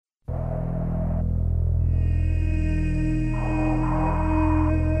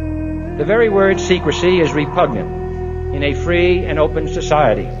The very word secrecy is repugnant in a free and open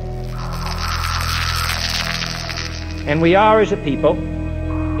society. And we are, as a people,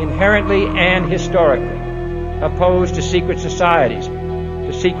 inherently and historically opposed to secret societies,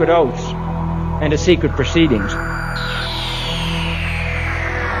 to secret oaths, and to secret proceedings.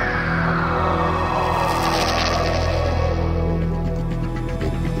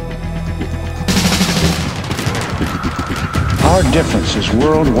 Our differences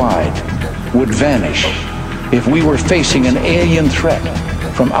worldwide would vanish if we were facing an alien threat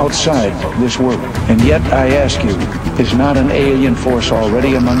from outside this world. And yet, I ask you, is not an alien force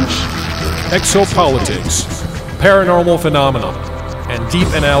already among us? Exopolitics, paranormal phenomena, and deep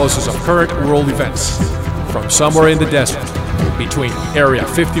analysis of current world events. From somewhere in the desert, between Area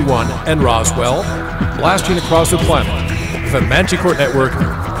 51 and Roswell, blasting across the planet, the Manticore Network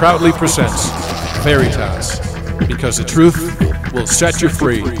proudly presents Veritas, because the truth will set you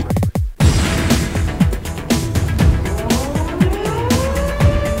free.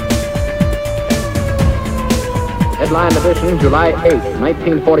 Headline edition, July 8,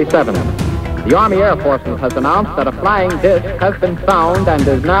 1947. The Army Air Forces has announced that a flying disc has been found and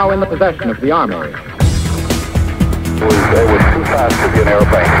is now in the possession of the Army. It was too fast to be an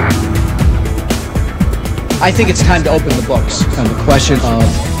airplane. I think it's time to open the books on the question of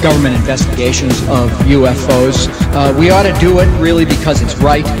government investigations of UFOs. We ought to do it really because it's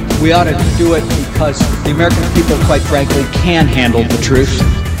right. We ought to do it because the American people, quite frankly, can handle the truth.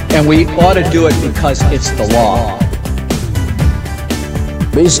 And we ought to do it because it's the law.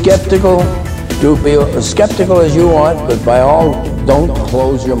 Be skeptical. Do be as skeptical as you want, but by all, don't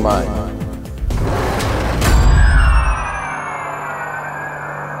close your mind.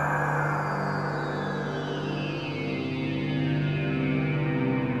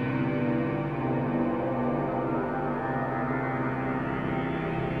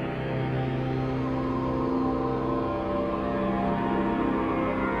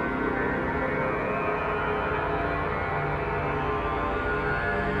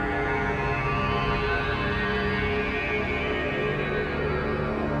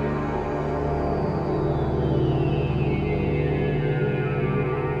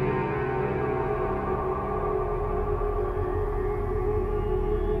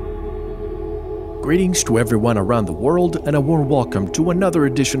 Greetings to everyone around the world, and a warm welcome to another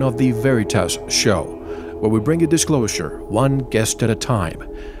edition of the Veritas Show, where we bring you disclosure, one guest at a time.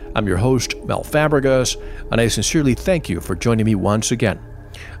 I'm your host, Mel Fabregas, and I sincerely thank you for joining me once again.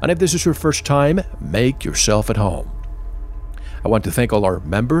 And if this is your first time, make yourself at home. I want to thank all our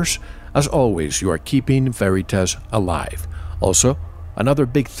members. As always, you are keeping Veritas alive. Also, another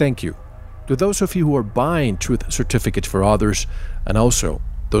big thank you to those of you who are buying truth certificates for others, and also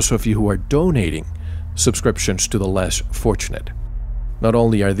those of you who are donating subscriptions to the less fortunate. Not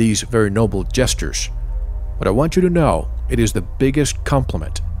only are these very noble gestures, but I want you to know it is the biggest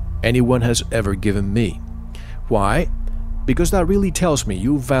compliment anyone has ever given me. Why? Because that really tells me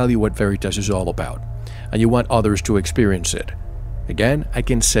you value what Veritas is all about, and you want others to experience it. Again, I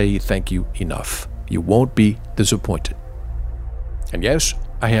can say thank you enough. You won't be disappointed. And yes,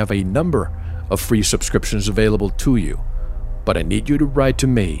 I have a number of free subscriptions available to you, but I need you to write to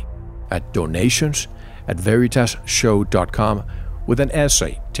me at donations@veritasshow.com with an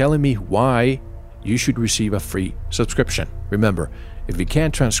essay telling me why you should receive a free subscription. Remember, if you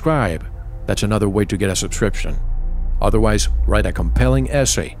can't transcribe, that's another way to get a subscription. Otherwise, write a compelling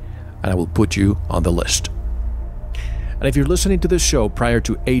essay and I will put you on the list. And if you're listening to this show prior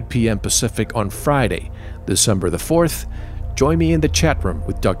to 8 p.m. Pacific on Friday, December the 4th, join me in the chat room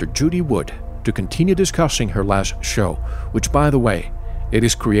with Dr. Judy Wood to continue discussing her last show, which, by the way, it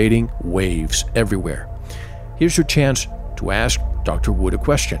is creating waves everywhere. Here's your chance to ask Dr. Wood a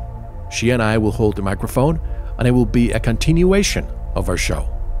question. She and I will hold the microphone, and it will be a continuation of our show.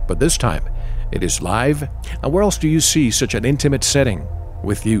 But this time, it is live, and where else do you see such an intimate setting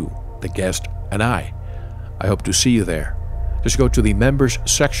with you, the guest, and I? I hope to see you there. Just go to the members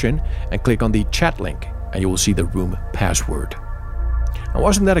section and click on the chat link, and you will see the room password. And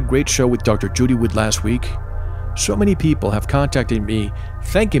wasn't that a great show with Dr. Judy Wood last week? So many people have contacted me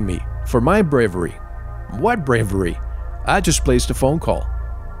thanking me for my bravery. What bravery? I just placed a phone call.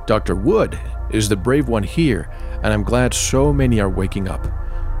 Dr. Wood is the brave one here, and I'm glad so many are waking up.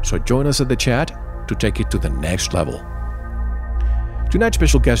 So join us at the chat to take it to the next level. Tonight's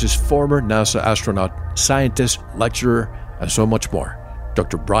special guest is former NASA astronaut, scientist, lecturer, and so much more,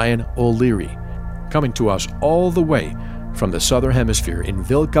 Dr. Brian O'Leary, coming to us all the way from the Southern Hemisphere in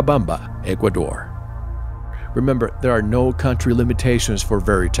Vilcabamba, Ecuador. Remember, there are no country limitations for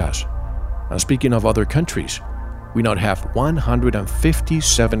Veritas. Now, speaking of other countries, we now have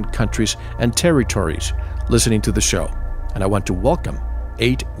 157 countries and territories listening to the show, and I want to welcome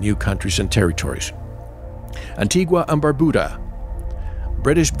 8 new countries and territories: Antigua and Barbuda,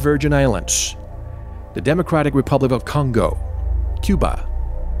 British Virgin Islands, the Democratic Republic of Congo, Cuba,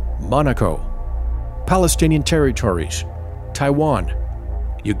 Monaco, Palestinian territories, Taiwan,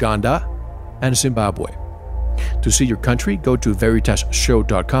 Uganda, and Zimbabwe. To see your country, go to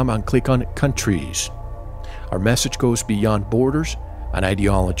veritasshow.com and click on Countries. Our message goes beyond borders and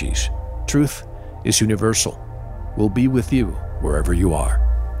ideologies. Truth is universal. We'll be with you wherever you are.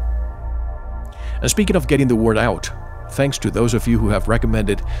 And speaking of getting the word out, thanks to those of you who have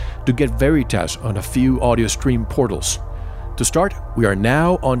recommended to get Veritas on a few audio stream portals. To start, we are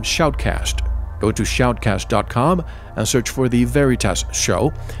now on Shoutcast. Go to shoutcast.com and search for The Veritas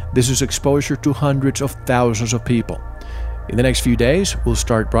Show. This is exposure to hundreds of thousands of people. In the next few days, we'll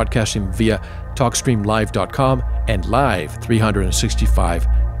start broadcasting via TalkStreamLive.com and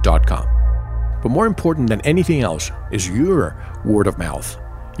Live365.com. But more important than anything else is your word of mouth.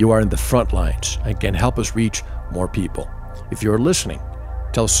 You are in the front lines and can help us reach more people. If you're listening,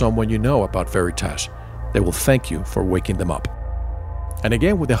 tell someone you know about Veritas. They will thank you for waking them up. And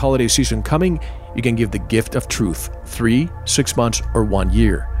again, with the holiday season coming, you can give the gift of truth: 3, 6 months, or 1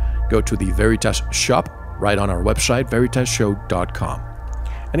 year. Go to the Veritas shop right on our website, veritasshow.com.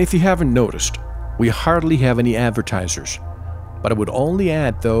 And if you haven't noticed, we hardly have any advertisers, but I would only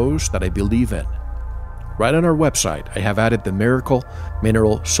add those that I believe in. Right on our website, I have added the Miracle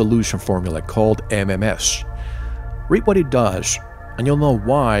Mineral Solution Formula called MMS. Read what it does, and you'll know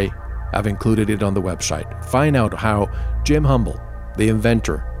why I've included it on the website. Find out how Jim Humble, the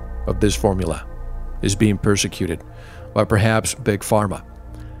inventor of this formula, is being persecuted by perhaps Big Pharma.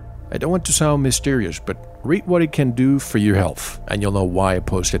 I don't want to sound mysterious, but read what it can do for your health, and you'll know why I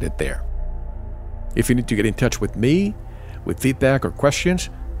posted it there. If you need to get in touch with me with feedback or questions,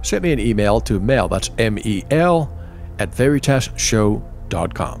 send me an email to mail, that's MEL, at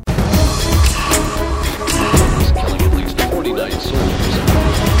veritasshow.com. Killing at least 49 soldiers.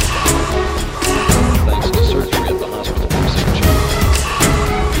 Thanks to surgery at the hospital procedure.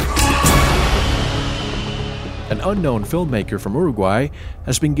 An unknown filmmaker from Uruguay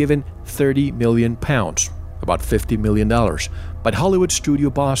has been given £30 million, about $50 million, by Hollywood studio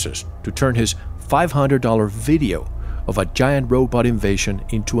bosses to turn his $500 video of a giant robot invasion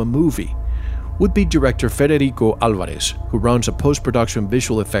into a movie. Would-be director Federico Alvarez, who runs a post-production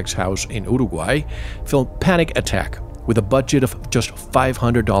visual effects house in Uruguay, filmed Panic Attack with a budget of just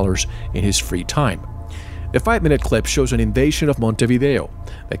 $500 in his free time. The 5-minute clip shows an invasion of Montevideo,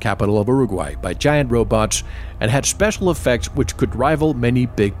 the capital of Uruguay, by giant robots and had special effects which could rival many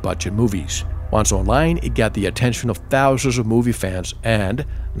big-budget movies. Once online, it got the attention of thousands of movie fans and,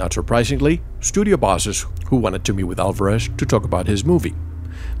 not surprisingly, studio bosses who wanted to meet with Alvarez to talk about his movie.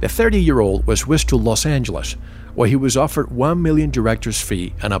 The 30-year-old was whisked to Los Angeles, where he was offered $1 million director's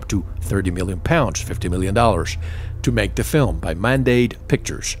fee and up to £30 million, $50 million, to make the film by Mandate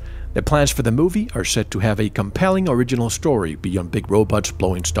Pictures. The plans for the movie are set to have a compelling original story beyond big robots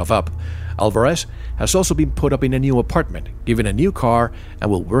blowing stuff up. Alvarez has also been put up in a new apartment, given a new car, and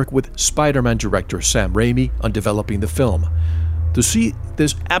will work with Spider-Man director Sam Raimi on developing the film. To see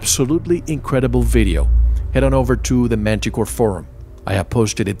this absolutely incredible video, head on over to the Manticore Forum. I have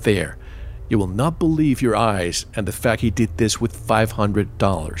posted it there. You will not believe your eyes and the fact he did this with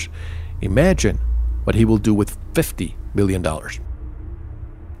 $500. Imagine what he will do with $50 million.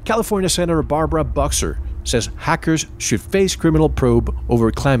 California Senator Barbara Boxer says hackers should face criminal probe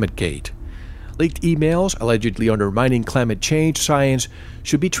over ClimateGate. Leaked emails allegedly undermining climate change science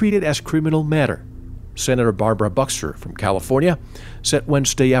should be treated as criminal matter, Senator Barbara Boxer from California said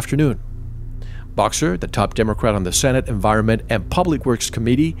Wednesday afternoon. Boxer, the top Democrat on the Senate Environment and Public Works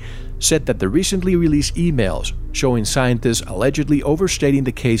Committee, said that the recently released emails showing scientists allegedly overstating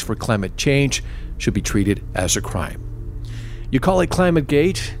the case for climate change should be treated as a crime. You call it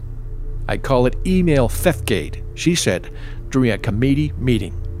ClimateGate? I call it email theftgate, she said during a committee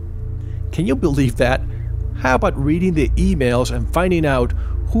meeting. Can you believe that? How about reading the emails and finding out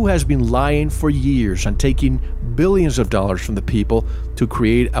who has been lying for years and taking billions of dollars from the people to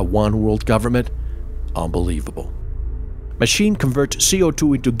create a one-world government? Unbelievable. Machine converts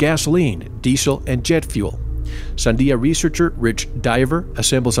CO2 into gasoline, diesel, and jet fuel. Sandia researcher Rich Diver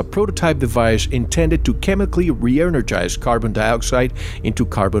assembles a prototype device intended to chemically re-energize carbon dioxide into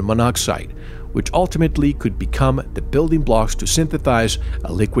carbon monoxide, which ultimately could become the building blocks to synthesize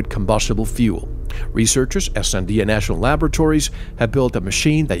a liquid combustible fuel. Researchers at Sandia National Laboratories have built a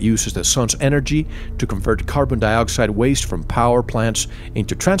machine that uses the sun's energy to convert carbon dioxide waste from power plants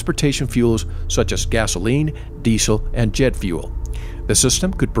into transportation fuels such as gasoline, diesel, and jet fuel. The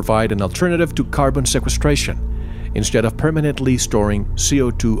system could provide an alternative to carbon sequestration. Instead of permanently storing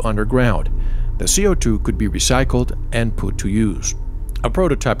CO2 underground, the CO2 could be recycled and put to use. A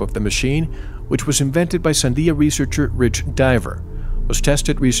prototype of the machine, which was invented by Sandia researcher Rich Diver, was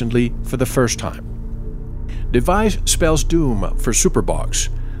tested recently for the first time. Device spells doom for superbugs.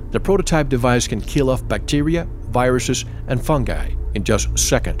 The prototype device can kill off bacteria, viruses, and fungi in just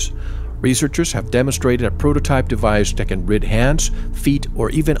seconds. Researchers have demonstrated a prototype device that can rid hands, feet, or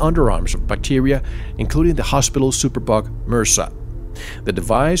even underarms of bacteria, including the hospital superbug MRSA. The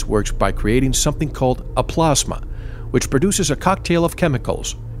device works by creating something called a plasma, which produces a cocktail of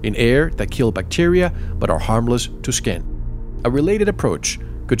chemicals in air that kill bacteria but are harmless to skin. A related approach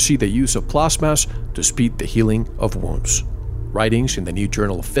could see the use of plasmas to speed the healing of wounds. Writings in the New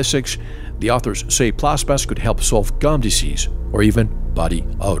Journal of Physics, the authors say plasmas could help solve gum disease or even body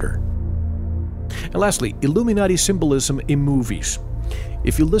odor. And lastly, Illuminati symbolism in movies.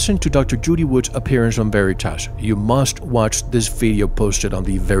 If you listen to Dr. Judy Wood's appearance on Veritas, you must watch this video posted on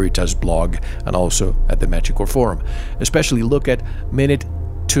the Veritas blog and also at the Manticore Forum. Especially look at minute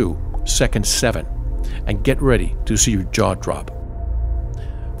 2, second 7, and get ready to see your jaw drop.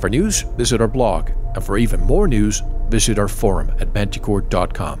 For news, visit our blog, and for even more news, visit our forum at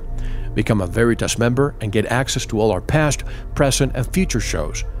manticore.com. Become a Veritas member and get access to all our past, present, and future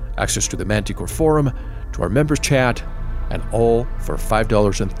shows, access to the Manticore Forum, to our members chat, and all for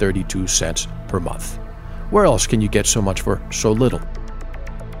 $5.32 per month. Where else can you get so much for so little?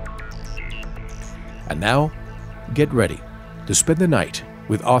 And now, get ready to spend the night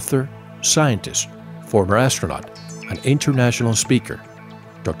with author, scientist, former astronaut, and international speaker,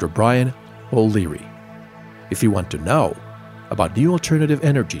 Dr. Brian O'Leary. If you want to know about new alternative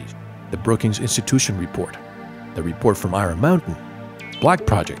energies, the Brookings Institution report, the report from Iron Mountain, Black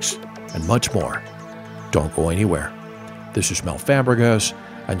projects, and much more, don't go anywhere. This is Mel Fabregas,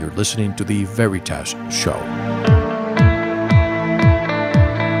 and you're listening to The Veritas Show.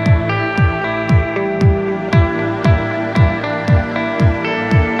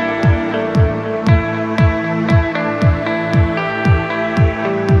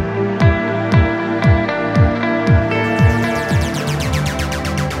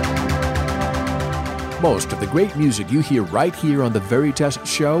 Most of the great music you hear right here on The Veritas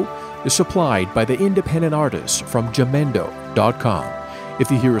Show is supplied by the independent artists from Jamendo.com.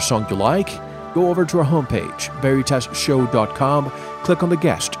 If you hear a song you like, go over to our homepage, veritasshow.com, click on the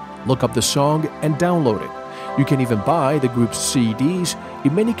guest, look up the song, and download it. You can even buy the group's CDs,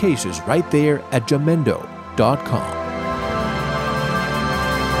 in many cases right there at Jamendo.com.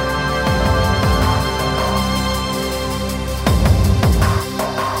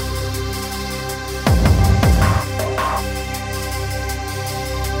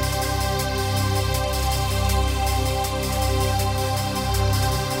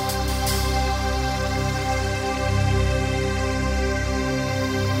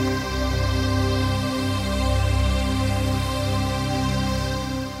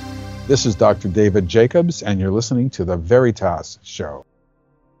 This is Dr. David Jacobs, and you're listening to The Veritas Show.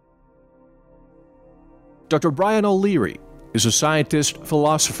 Dr. Brian O'Leary is a scientist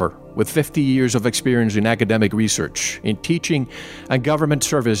philosopher with 50 years of experience in academic research, in teaching and government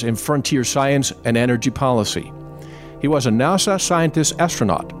service in frontier science and energy policy. He was a NASA scientist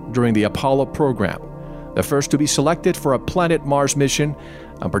astronaut during the Apollo program, the first to be selected for a Planet Mars mission,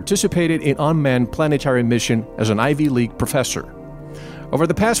 and participated in unmanned planetary mission as an Ivy League professor. Over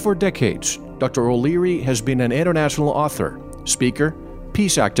the past 4 decades, Dr. O'Leary has been an international author, speaker,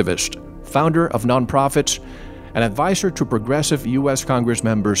 peace activist, founder of nonprofits, and advisor to progressive U.S. Congress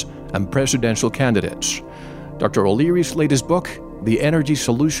members and presidential candidates. Dr. O'Leary's latest book, The Energy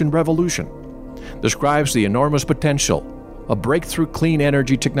Solution Revolution, describes the enormous potential of breakthrough clean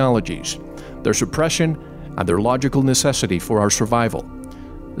energy technologies, their suppression, and their logical necessity for our survival.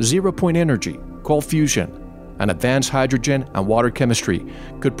 Zero-point energy, cold fusion, and advanced hydrogen and water chemistry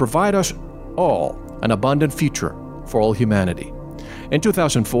could provide us all an abundant future for all humanity. In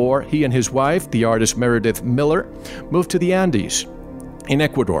 2004, he and his wife, the artist Meredith Miller, moved to the Andes in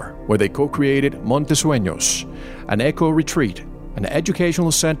Ecuador, where they co-created Montesueños, an eco-retreat, an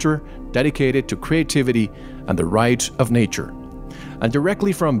educational center dedicated to creativity and the rights of nature. And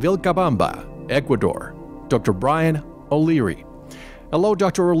directly from Vilcabamba, Ecuador, Dr. Brian O'Leary. Hello,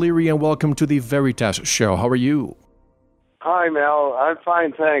 Dr. O'Leary, and welcome to the Veritas Show. How are you? Hi, Mel. I'm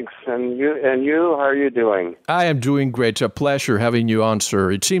fine, thanks. And you? How are you doing? I am doing great. It's a pleasure having you on,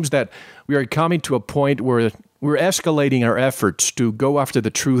 sir. It seems that we are coming to a point where we're escalating our efforts to go after the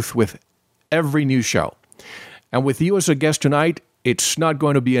truth with every news show. And with you as a guest tonight, it's not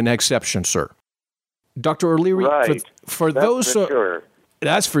going to be an exception, sir. Dr. O'Leary, right. for That's those... for sure.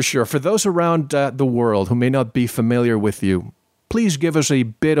 That's for sure. For those around the world who may not be familiar with you, please give us a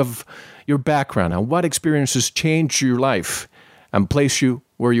bit of your background and what experiences changed your life and place you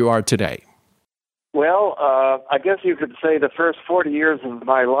where you are today. Well, I guess you could say the first 40 years of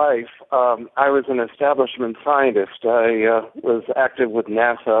my life, I was an establishment scientist. I was active with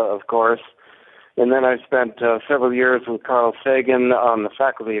NASA, of course, and then I spent several years with Carl Sagan on the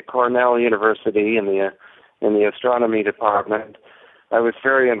faculty at Cornell University in the astronomy department. I was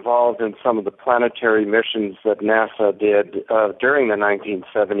very involved in some of the planetary missions that NASA did during the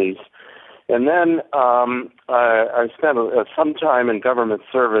 1970s. And then I spent some time in government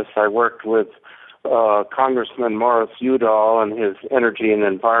service. I worked with Congressman Morris Udall and his Energy and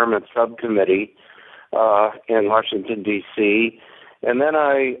Environment Subcommittee in Washington, D.C. And then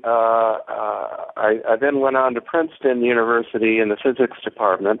I then went on to Princeton University in the physics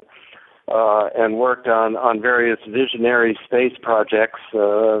department and worked on various visionary space projects,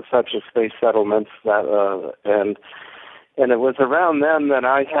 such as space settlements. And it was around then that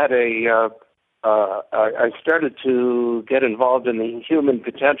I had I started to get involved in the human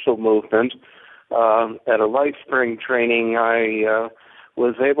potential movement. At a LifeSpring training, I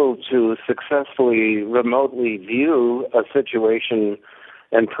was able to successfully remotely view a situation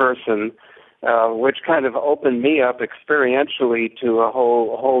in person, which kind of opened me up experientially to a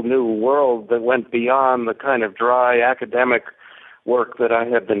whole new world that went beyond the kind of dry academic work that I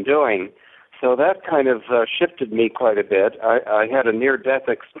had been doing. So that kind of shifted me quite a bit. I had a near-death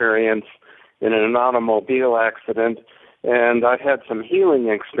experience in an automobile accident, and I had some healing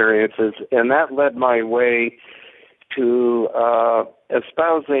experiences, and that led my way to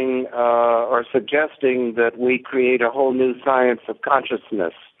espousing or suggesting that we create a whole new science of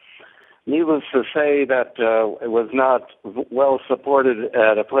consciousness. Needless to say that it was not well supported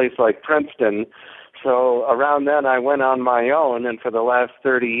at a place like Princeton, so around then I went on my own, and for the last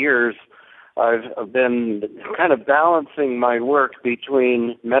 30 years I've been kind of balancing my work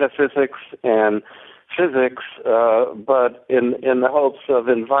between metaphysics and physics, but in the hopes of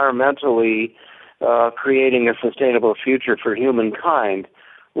environmentally creating a sustainable future for humankind,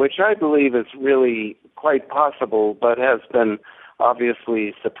 which I believe is really quite possible, but has been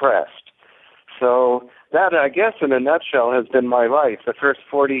obviously suppressed. So that, I guess, in a nutshell, has been my life. The first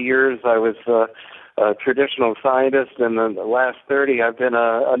 40 years I was a traditional scientist, and then the last 30 I've been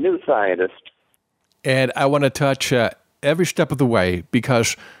a new scientist. And I want to touch every step of the way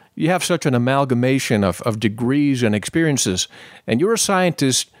because you have such an amalgamation of degrees and experiences, and you're a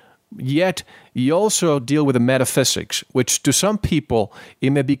scientist, yet you also deal with the metaphysics, which to some people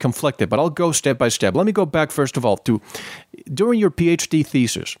it may be conflicted, but I'll go step by step. Let me go back first of all to during your Ph.D.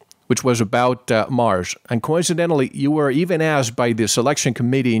 thesis, which was about Mars, and coincidentally, you were even asked by the selection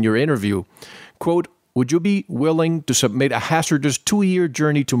committee in your interview, quote, would you be willing to submit a hazardous 2-year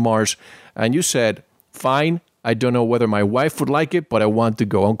journey to Mars? And you said, fine, I don't know whether my wife would like it, but I want to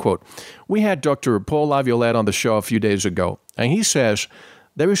go, unquote. We had Dr. Paul Laviolette on the show a few days ago, and he says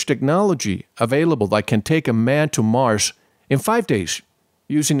there is technology available that can take a man to Mars in 5 days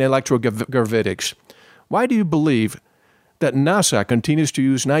using electrogravitics. Why do you believe that NASA continues to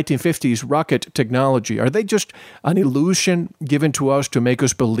use 1950s rocket technology? Are they just an illusion given to us to make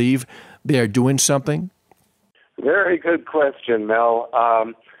us believe they are doing something? Very good question, Mel.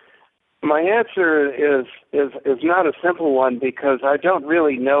 My answer is not a simple one because I don't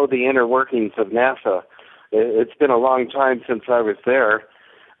really know the inner workings of NASA. It's been a long time since I was there.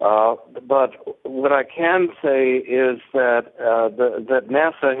 But what I can say is that that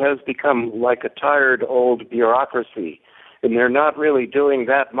NASA has become like a tired old bureaucracy, and they're not really doing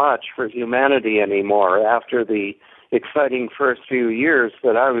that much for humanity anymore. After the exciting first few years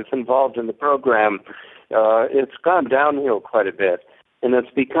that I was involved in the program, it's gone downhill quite a bit, and it's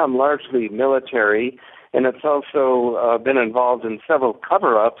become largely military, and it's also been involved in several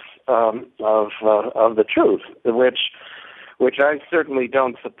cover-ups of the truth, which I certainly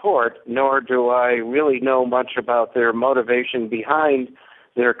don't support, nor do I really know much about their motivation behind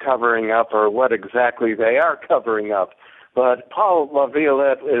their covering up or what exactly they are covering up. But Paul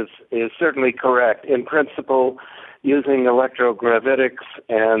Laviolette is certainly correct. In principle, using electrogravitics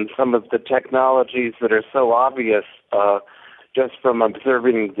and some of the technologies that are so obvious just from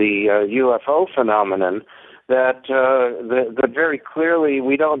observing the UFO phenomenon, that very clearly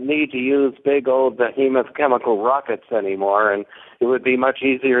we don't need to use big old behemoth chemical rockets anymore, and it would be much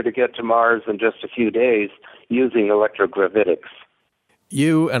easier to get to Mars in just a few days using electrogravitics.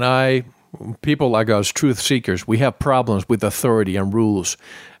 You and I, people like us, truth seekers, we have problems with authority and rules.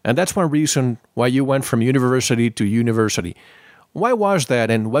 And that's one reason why you went from university to university. Why was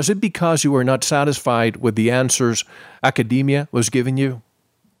that? And was it because you were not satisfied with the answers academia was giving you?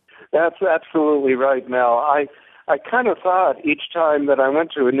 That's absolutely right, Mel. I kind of thought each time that I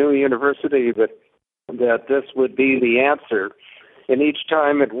went to a new university that this would be the answer, and each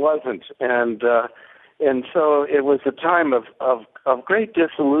time it wasn't. And so it was a time of great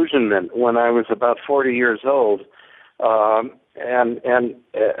disillusionment when I was about 40 years old, and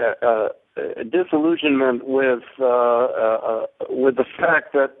disillusionment with the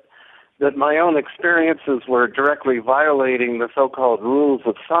fact that my own experiences were directly violating the so-called rules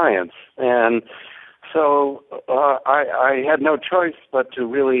of science, and so I had no choice but to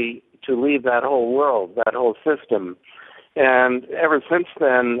leave that whole world, that whole system. And ever since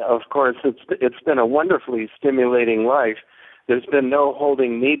then, of course, it's been a wonderfully stimulating life. There's been no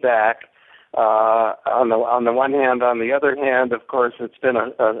holding me back. On the one hand, on the other hand, of course, it's been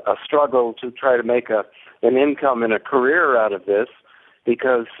a struggle to try to make an income and a career out of this,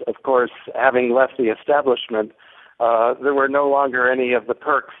 because, of course, having left the establishment, there were no longer any of the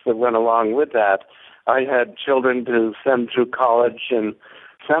perks that went along with that. I had children to send through college, and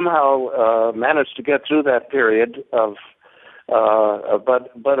somehow managed to get through that period of. But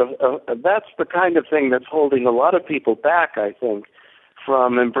that's the kind of thing that's holding a lot of people back, I think,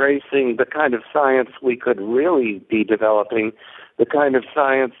 from embracing the kind of science we could really be developing, the kind of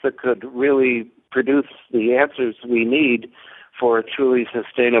science that could really produce the answers we need for a truly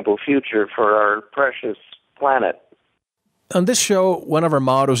sustainable future for our precious planet. On this show, one of our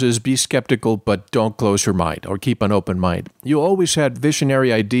mottos is be skeptical, but don't close your mind, or keep an open mind. You always had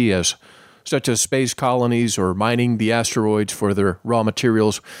visionary ideas, such as space colonies or mining the asteroids for their raw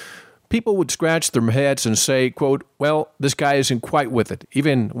materials. People would scratch their heads and say, quote, well, this guy isn't quite with it.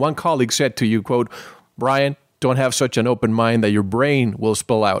 Even one colleague said to you, quote, Brian, don't have such an open mind that your brain will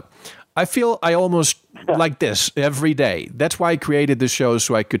spill out. I feel I almost like this every day. That's why I created this show,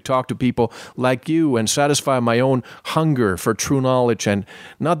 so I could talk to people like you and satisfy my own hunger for true knowledge and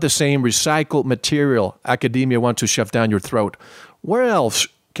not the same recycled material academia wants to shove down your throat. Where else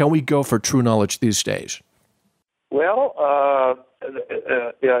can we go for true knowledge these days? Well, I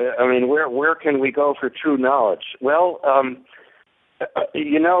mean, where can we go for true knowledge? Well,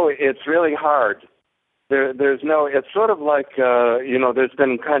 it's really hard. It's sort of like, there's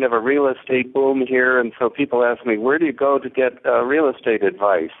been kind of a real estate boom here, and so people ask me, where do you go to get real estate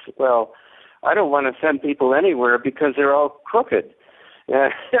advice? Well, I don't want to send people anywhere because they're all crooked.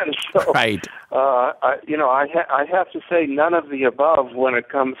 And so, right. I have to say none of the above when it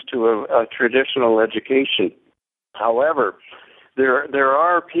comes to a traditional education. However, there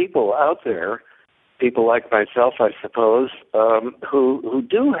are people out there, people like myself, I suppose, who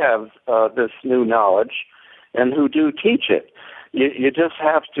do have this new knowledge and who do teach it. You just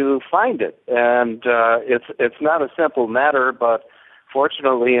have to find it, and it's not a simple matter. But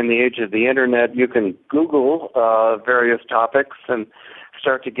fortunately, in the age of the internet, you can Google various topics and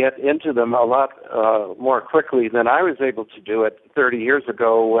start to get into them a lot more quickly than I was able to do it 30 years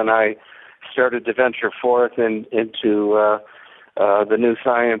ago when I started to venture forth into the new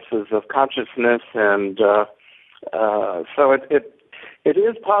sciences of consciousness, and so it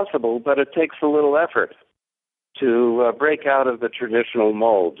is possible, but it takes a little effort to break out of the traditional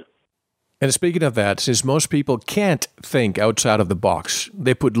mold. And speaking of that, since most people can't think outside of the box,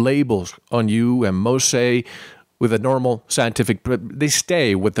 they put labels on you, and most say they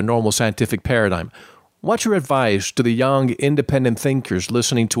stay with the normal scientific paradigm. What's your advice to the young, independent thinkers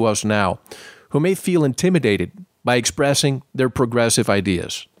listening to us now who may feel intimidated by expressing their progressive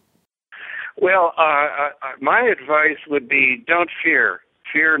ideas? Well, my advice would be don't fear.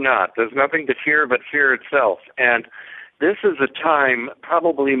 Fear not. There's nothing to fear but fear itself. And this is a time,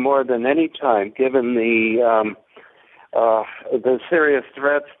 probably more than any time, given the serious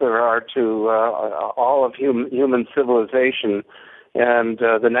threats there are to all of human civilization and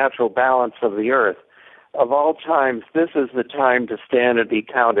the natural balance of the earth. Of all times, this is the time to stand and be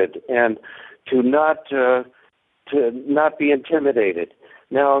counted, and to not be intimidated.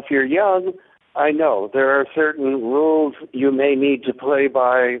 Now, if you're young, I know there are certain rules you may need to play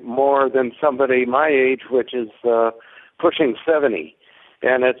by more than somebody my age, which is pushing 70,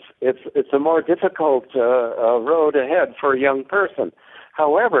 and it's a more difficult road ahead for a young person.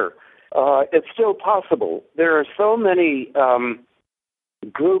 However, it's still possible. There are so many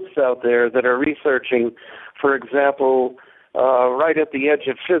groups out there that are researching, for example, right at the edge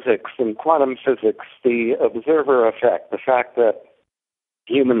of physics and quantum physics, the observer effect, the fact that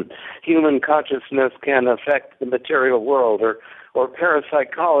human consciousness can affect the material world, or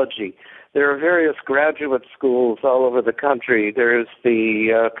parapsychology. There are various graduate schools all over the country. There's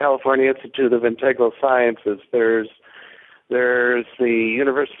the California Institute of Integral Sciences. There's the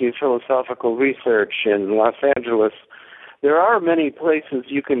University of Philosophical Research in Los Angeles. There are many places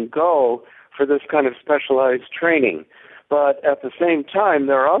you can go for this kind of specialized training. But at the same time,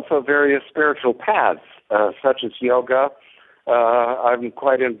 there are also various spiritual paths, such as yoga. I've been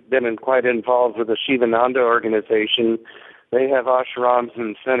quite involved with the Shivananda organization. They have ashrams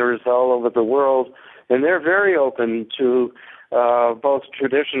and centers all over the world, and they're very open to both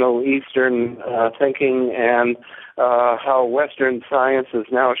traditional Eastern thinking and how Western science is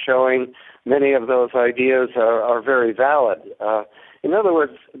now showing many of those ideas are very valid. In other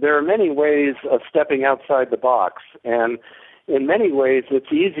words, there are many ways of stepping outside the box, and in many ways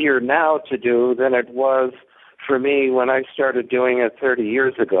it's easier now to do than it was for me when I started doing it 30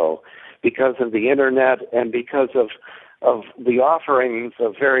 years ago, because of the Internet and because of the offerings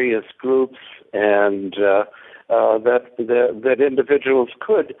of various groups and that individuals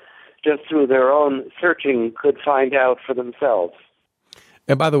could, just through their own searching, could find out for themselves.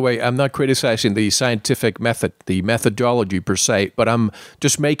 And by the way, I'm not criticizing the scientific method, the methodology per se, but I'm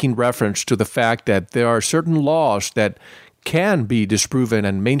just making reference to the fact that there are certain laws that can be disproven,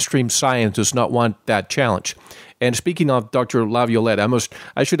 and mainstream science does not want that challenge. And speaking of Dr. Laviolette,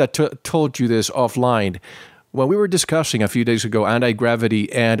 I should have told you this offline. When we were discussing a few days ago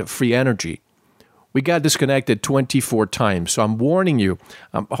anti-gravity and free energy, we got disconnected 24 times. So I'm warning you.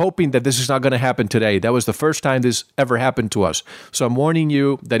 I'm hoping that this is not going to happen today. That was the first time this ever happened to us. So I'm warning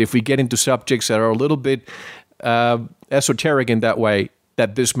you that if we get into subjects that are a little bit esoteric in that way,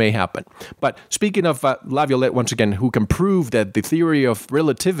 that this may happen. But speaking of Laviolette, once again, who can prove that the theory of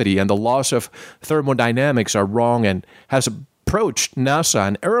relativity and the laws of thermodynamics are wrong, and has approached NASA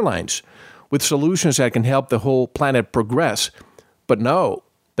and airlines with solutions that can help the whole planet progress. But no,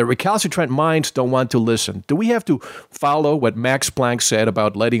 the recalcitrant minds don't want to listen. Do we have to follow what Max Planck said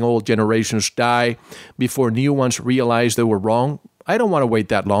about letting old generations die before new ones realize they were wrong? I don't want to wait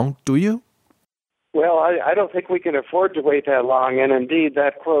that long, do you? Well, I don't think we can afford to wait that long, and indeed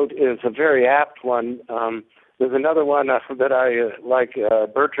that quote is a very apt one. There's another one that I like,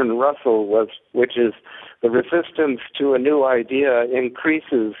 Bertrand Russell, which is the resistance to a new idea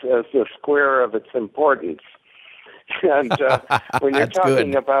increases as the square of its importance. And when you're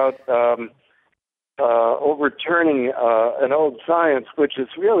talking about overturning an old science, which is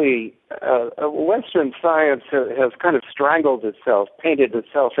really Western science has kind of strangled itself, painted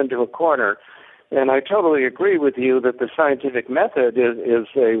itself into a corner. And I totally agree with you that the scientific method is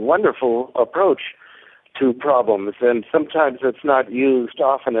a wonderful approach to problems, and sometimes it's not used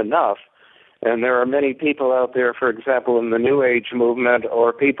often enough. And there are many people out there, for example, in the New Age movement,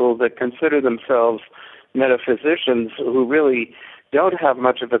 or people that consider themselves metaphysicians who really don't have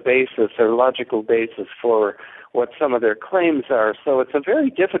much of a basis or logical basis for what some of their claims are. So it's a very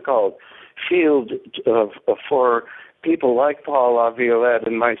difficult field for people like Paul Laviolette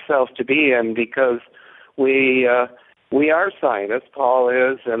and myself to be in, because we are scientists. Paul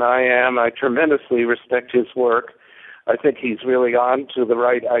is, and I am. I tremendously respect his work. I think he's really on to the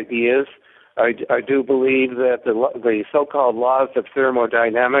right ideas. I do believe that the so-called laws of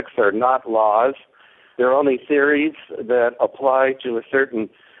thermodynamics are not laws. They're only theories that apply to a certain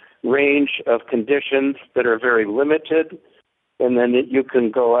range of conditions that are very limited, and then you can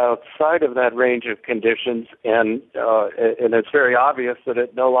go outside of that range of conditions, and it's very obvious that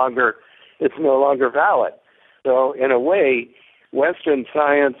it's no longer valid. So in a way, Western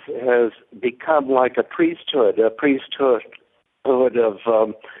science has become like a priesthood of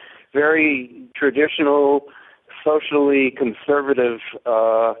very traditional, socially conservative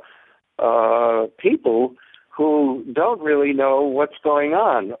people who don't really know what's going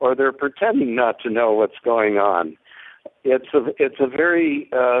on, or they're pretending not to know what's going on. It's a very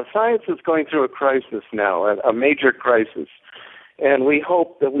science is going through a crisis now, a major crisis, and we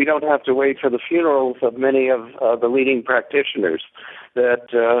hope that we don't have to wait for the funerals of many of the leading practitioners. And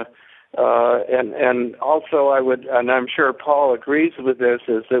also I would, and I'm sure Paul agrees with this,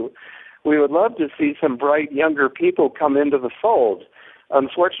 is that we would love to see some bright younger people come into the fold.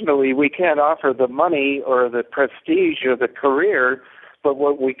 Unfortunately, we can't offer the money or the prestige or the career, but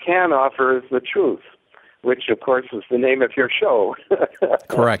what we can offer is the truth, which, of course, is the name of your show.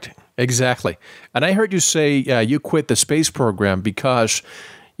 Correct. Exactly. And I heard you say you quit the space program because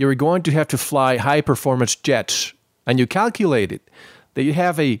you were going to have to fly high-performance jets, and you calculated that you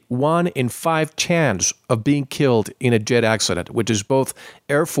have a 1 in 5 chance of being killed in a jet accident, which is both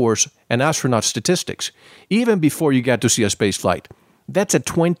Air Force and astronaut statistics, even before you get to see a space flight. That's a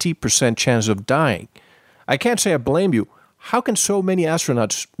 20% chance of dying. I can't say I blame you. How can so many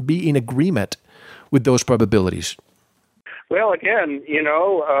astronauts be in agreement with those probabilities? Well, again,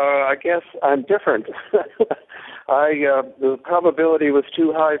 I guess I'm different. The probability was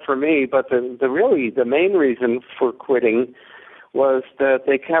too high for me, but the main reason for quitting was that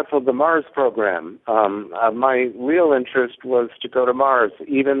they canceled the Mars program. My real interest was to go to Mars,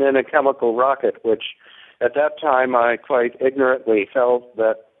 even in a chemical rocket, which at that time I quite ignorantly felt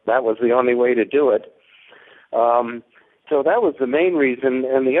that was the only way to do it. So that was the main reason,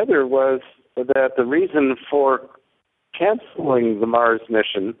 and the other was that the reason for canceling the Mars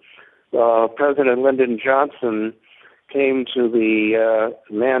mission, President Lyndon Johnson came to the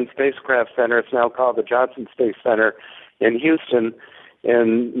Manned Spacecraft Center, it's now called the Johnson Space Center, in Houston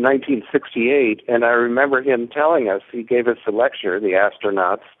in 1968, and I remember him telling us, he gave us a lecture, the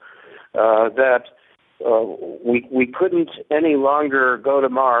astronauts, that we couldn't any longer go to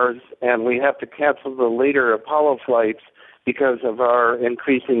Mars, and we have to cancel the later Apollo flights because of our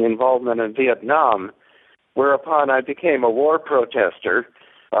increasing involvement in Vietnam, whereupon I became a war protester.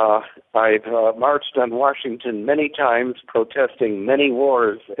 I've marched on Washington many times, protesting many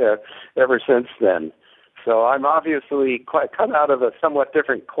wars ever since then. So I'm obviously quite come out of a somewhat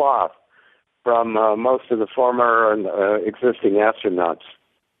different cloth from most of the former and existing astronauts.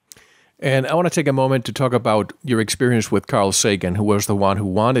 And I want to take a moment to talk about your experience with Carl Sagan, who was the one who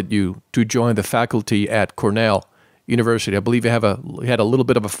wanted you to join the faculty at Cornell University. I believe you had a little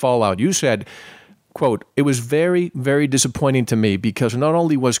bit of a fallout. You said, quote, "It was very, very disappointing to me because not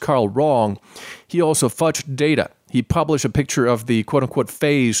only was Carl wrong, he also fudged data. He published a picture of the quote-unquote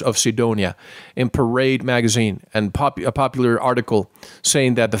phase of Cydonia in Parade magazine and a popular article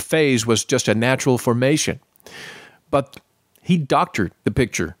saying that the phase was just a natural formation. But he doctored the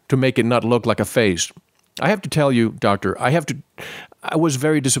picture to make it not look like a phase. I have to tell you, Doctor, I was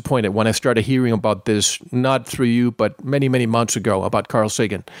very disappointed when I started hearing about this, not through you, but many, many months ago about Carl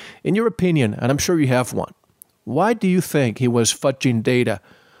Sagan. In your opinion, and I'm sure you have one, why do you think he was fudging data?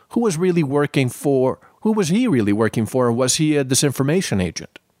 Who was he really working for, or was he a disinformation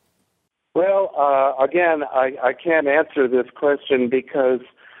agent? Well, again, I can't answer this question because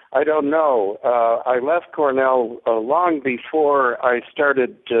I don't know. I left Cornell long before I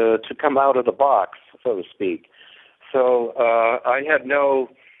started to come out of the box, so to speak. So I had no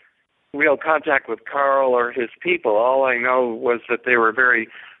real contact with Carl or his people. All I know was that they were very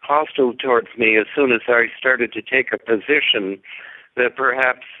hostile towards me as soon as I started to take a position that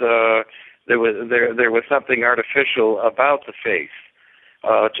perhaps there was something artificial about the face.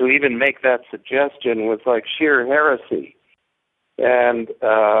 To even make that suggestion was like sheer heresy. And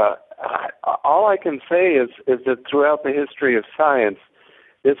all I can say is that throughout the history of science,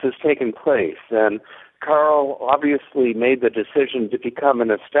 this has taken place. And Carl obviously made the decision to become an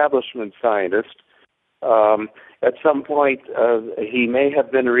establishment scientist. At some point, he may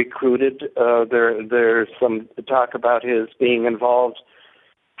have been recruited. There's some talk about his being involved,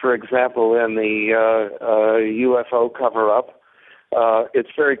 for example, in the UFO cover-up. It's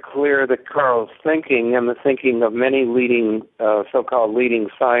very clear that Carl's thinking and the thinking of many leading, so-called leading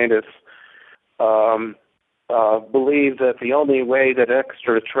scientists, believed that the only way that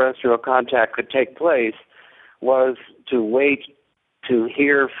extraterrestrial contact could take place was to wait to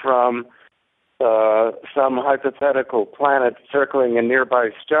hear from some hypothetical planet circling a nearby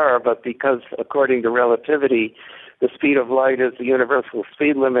star, but because, according to relativity, the speed of light is the universal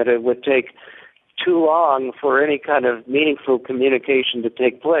speed limit, it would take too long for any kind of meaningful communication to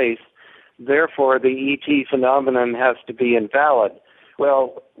take place. Therefore, the ET phenomenon has to be invalid.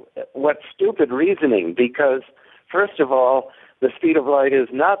 Well, what stupid reasoning, because, first of all, the speed of light is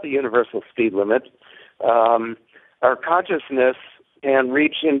not the universal speed limit. Our consciousness can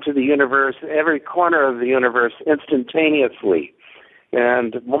reach into the universe, every corner of the universe, instantaneously.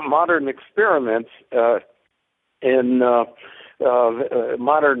 And modern experiments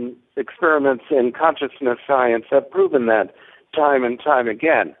modern experiments in consciousness science have proven that time and time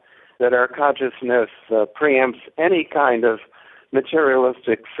again, that our consciousness preempts any kind of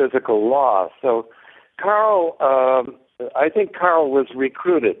materialistic physical law. So I think Carl was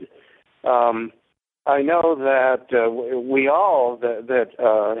recruited. I know that we all that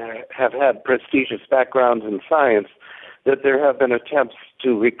have had prestigious backgrounds in science, that there have been attempts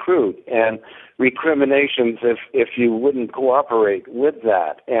to recruit and recriminations if you wouldn't cooperate with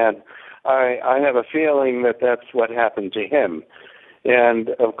that. And I have a feeling that that's what happened to him. And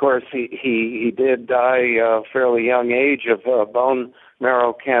of course, he did die a fairly young age of bone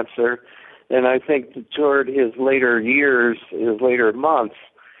marrow cancer. And I think toward his later years, his later months,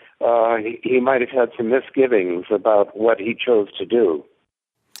 he might have had some misgivings about what he chose to do.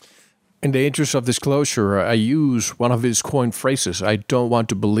 In the interest of disclosure, I use one of his coined phrases: I don't want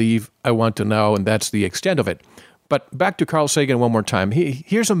to believe, I want to know, and that's the extent of it. But back to Carl Sagan one more time.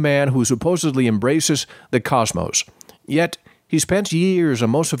 Here's a man who supposedly embraces the cosmos, yet he spends years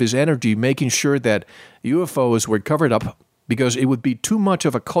and most of his energy making sure that UFOs were covered up because it would be too much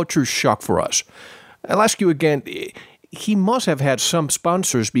of a culture shock for us. I'll ask you again, he must have had some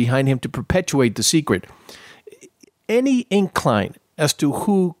sponsors behind him to perpetuate the secret. Any incline as to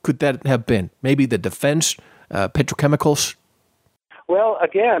who could that have been? Maybe the defense, petrochemicals? Well,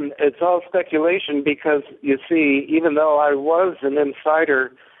 again, it's all speculation because, you see, even though I was an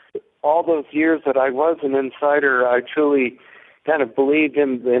insider, all those years that I was an insider, I truly kind of believed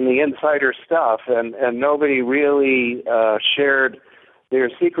in the insider stuff, and nobody really shared their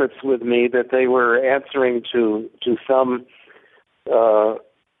secrets with me that they were answering to some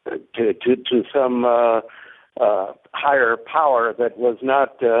higher power that was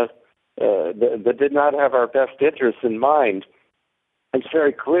not that did not have our best interests in mind. It's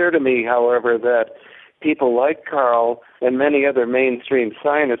very clear to me, however, that people like Carl and many other mainstream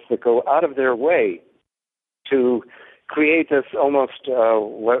scientists that go out of their way to create this almost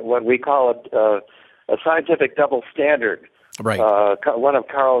what we call a scientific double standard. Right. One of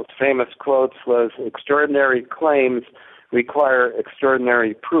Carl's famous quotes was, "Extraordinary claims require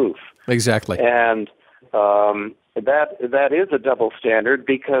extraordinary proof." Exactly. And that is a double standard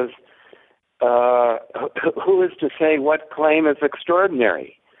because who is to say what claim is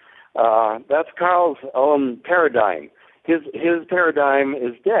extraordinary? That's Carl's own paradigm. His paradigm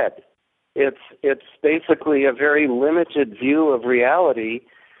is dead. It's basically a very limited view of reality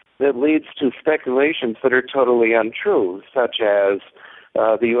that leads to speculations that are totally untrue, such as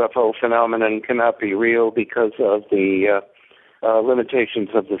the UFO phenomenon cannot be real because of the limitations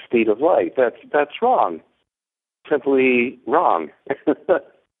of the speed of light. That's wrong. Simply wrong.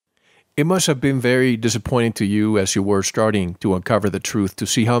 It must have been very disappointing to you as you were starting to uncover the truth to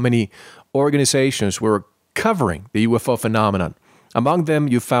see how many organizations were covering the UFO phenomenon. Among them,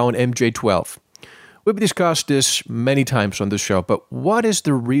 you found MJ-12. We've discussed this many times on the show, but what is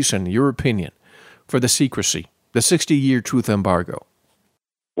the reason, your opinion, for the secrecy, the 60-year truth embargo?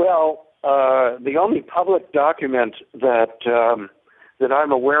 Well, the only public document that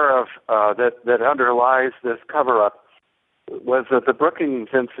I'm aware of that underlies this cover-up was that the Brookings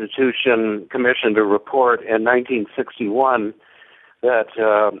Institution commissioned a report in 1961 that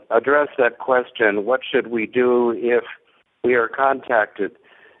addressed that question: what should we do if we are contacted?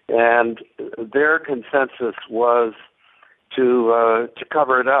 And their consensus was to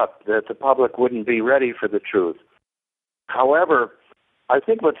cover it up, that the public wouldn't be ready for the truth. However, I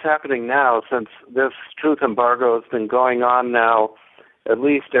think what's happening now, since this truth embargo has been going on now at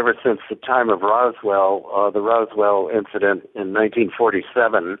least ever since the time of Roswell, the Roswell incident in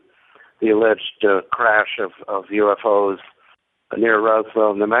 1947, the alleged crash of UFOs near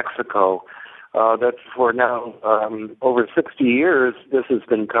Roswell, New Mexico, that for now over 60 years this has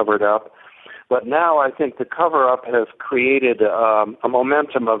been covered up. But now I think the cover-up has created a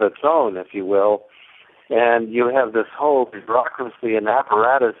momentum of its own, if you will, and you have this whole bureaucracy and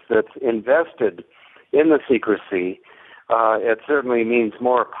apparatus that's invested in the secrecy. It certainly means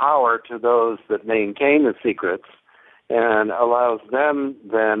more power to those that maintain the secrets and allows them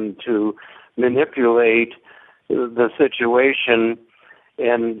then to manipulate the situation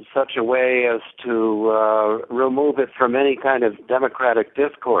in such a way as to remove it from any kind of democratic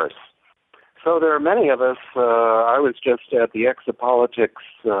discourse. So there are many of us. I was just at the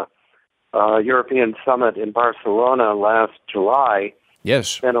Exopolitics European Summit in Barcelona last July.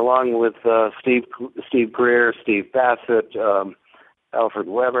 Yes. And along with Steve Greer, Steve Bassett, Alfred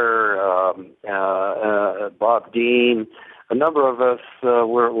Weber, Bob Dean, a number of us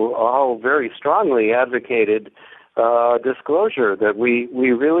were all very strongly advocated disclosure that we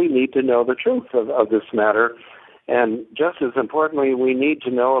really need to know the truth of this matter. And just as importantly, we need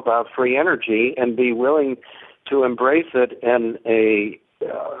to know about free energy and be willing to embrace it in a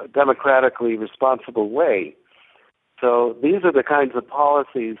democratically responsible way. So these are the kinds of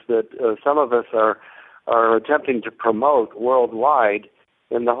policies that some of us are attempting to promote worldwide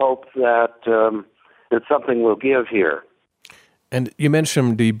in the hope that something will give here. And you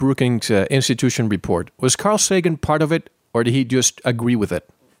mentioned the Brookings Institution report. Was Carl Sagan part of it, or did he just agree with it?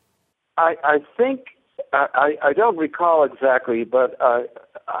 I think, I don't recall exactly, but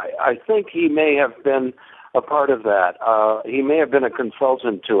I think he may have been a part of that. He may have been a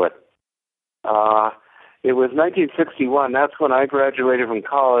consultant to it. It was 1961. That's when I graduated from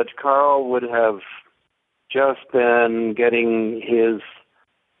college. Carl would have just been getting his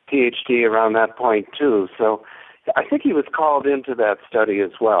Ph.D. around that point, too. So I think he was called into that study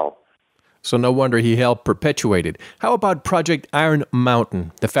as well. So no wonder he helped perpetuate it. How about Project Iron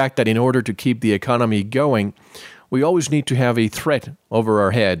Mountain? The fact that in order to keep the economy going, we always need to have a threat over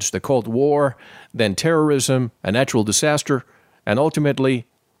our heads. The Cold War, then terrorism, a natural disaster, and ultimately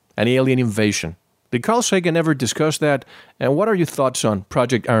an alien invasion. Did Carl Sagan ever discuss that? And what are your thoughts on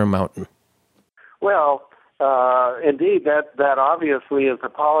Project Iron Mountain? Well, indeed, that obviously is a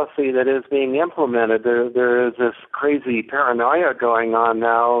policy that is being implemented. There is this crazy paranoia going on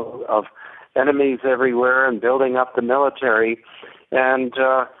now of enemies everywhere and building up the military. And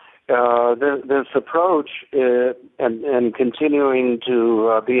this approach and continuing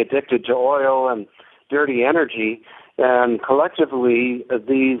to be addicted to oil and dirty energy, and collectively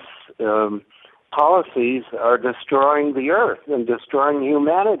these policies are destroying the earth and destroying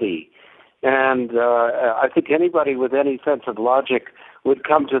humanity. And I think anybody with any sense of logic would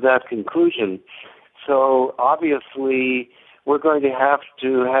come to that conclusion. So obviously we're going to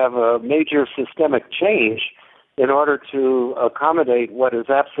have a major systemic change in order to accommodate what is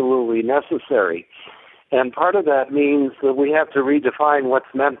absolutely necessary. And part of that means that we have to redefine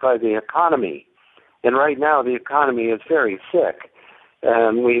what's meant by the economy. And right now the economy is very sick.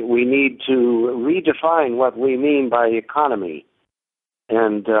 And we need to redefine what we mean by economy.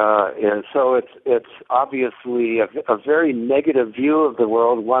 And so it's obviously a very negative view of the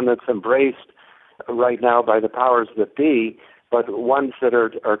world, one that's embraced right now by the powers that be, but ones that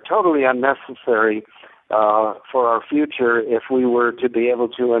are totally unnecessary for our future if we were to be able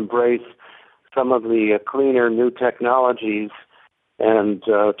to embrace some of the cleaner new technologies and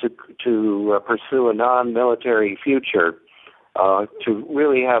to pursue a non-military future to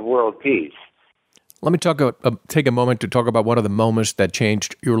really have world peace. Let me take a moment to talk about one of the moments that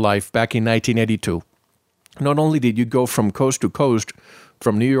changed your life back in 1982. Not only did you go from coast to coast,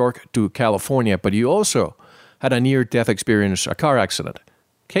 from New York to California, but you also had a near-death experience, a car accident.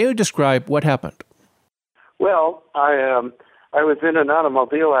 Can you describe what happened? Well, I was in an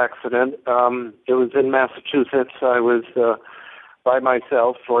automobile accident. It was in Massachusetts. I was by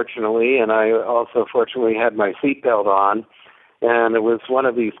myself, fortunately, and I also fortunately had my seatbelt on. And it was one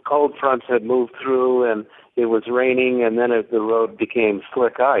of these cold fronts had moved through, and it was raining, and then the road became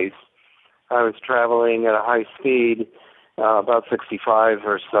slick ice. I was traveling at a high speed, about 65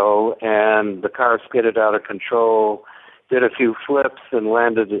 or so, and the car skidded out of control, did a few flips, and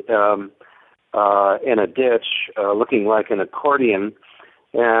landed in a ditch looking like an accordion.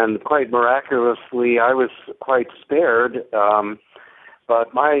 And quite miraculously, I was quite spared.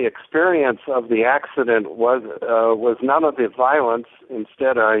 But my experience of the accident was none of the violence.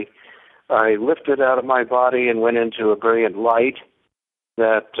 Instead, I lifted out of my body and went into a brilliant light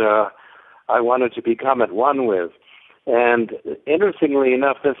that I wanted to become at one with. And interestingly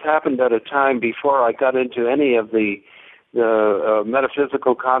enough, this happened at a time before I got into any of the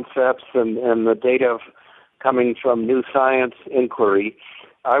metaphysical concepts and the data coming from new science inquiry.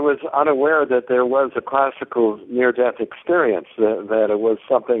 I was unaware that there was a classical near-death experience, that it was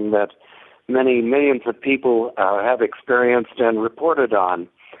something that many millions of people have experienced and reported on.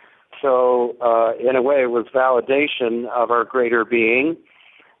 So, in a way, it was validation of our greater being,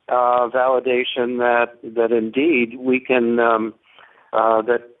 validation that indeed we can,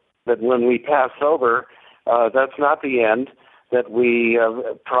 that when we pass over, that's not the end, that we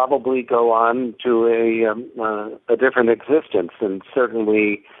probably go on to a different existence. And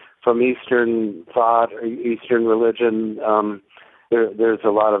certainly from Eastern thought or Eastern religion, there's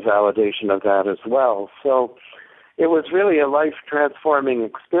a lot of validation of that as well. So it was really a life-transforming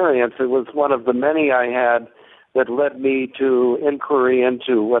experience. It was one of the many I had that led me to inquiry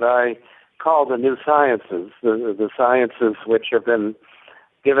into what I call the new sciences, the sciences which have been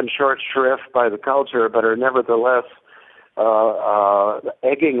given short shrift by the culture but are nevertheless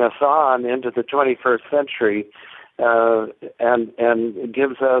egging us on into the 21st century and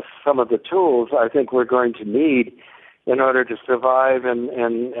gives us some of the tools I think we're going to need in order to survive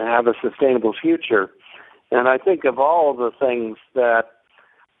and have a sustainable future. And I think of all the things that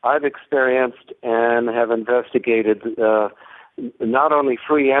I've experienced and have investigated, not only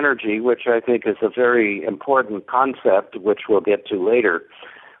free energy, which I think is a very important concept, which we'll get to later,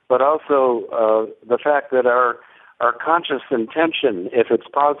 but also the fact that our conscious intention, if it's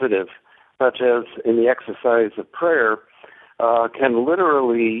positive, such as in the exercise of prayer, can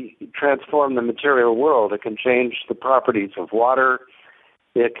literally transform the material world. It can change the properties of water.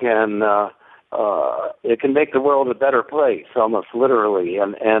 It can it can make the world a better place, almost literally.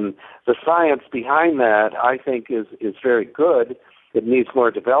 And the science behind that, I think, is very good. It needs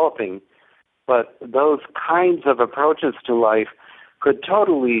more developing. But those kinds of approaches to life could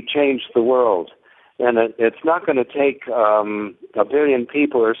totally change the world. And it's not going to take a billion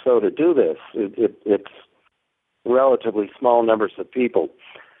people or so to do this. It's relatively small numbers of people.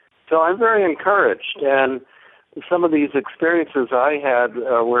 So I'm very encouraged. And some of these experiences I had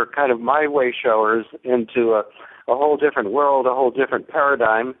were kind of my way showers into a whole different world, a whole different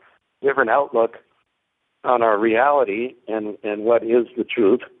paradigm, different outlook on our reality and what is the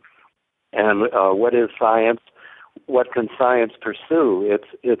truth and what is science, what can science pursue.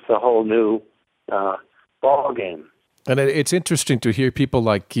 It's a whole new ball game. And it's interesting to hear people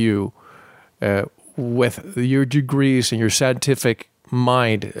like you with your degrees and your scientific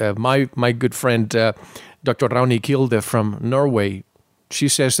mind. My good friend, Dr. Rauni Kilde from Norway, she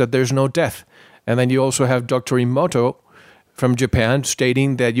says that there's no death. And then you also have Dr. Emoto from Japan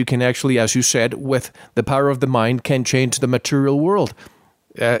stating that you can actually, as you said, with the power of the mind, can change the material world,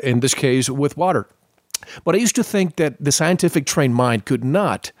 in this case with water. But I used to think that the scientific trained mind could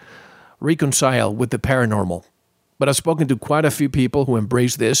not reconcile with the paranormal. But I've spoken to quite a few people who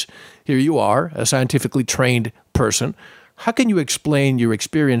embrace this. Here you are, a scientifically trained person. How can you explain your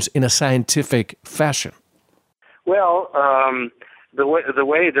experience in a scientific fashion? Well, the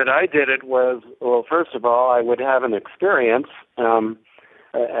way that I did it was, well, first of all, I would have an experience, and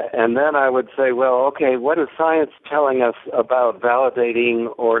then I would say, well, okay, what is science telling us about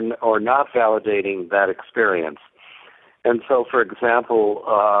validating or not validating that experience? And so, for example,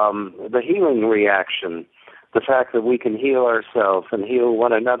 the healing reaction, the fact that we can heal ourselves and heal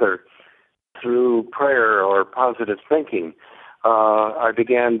one another through prayer or positive thinking. I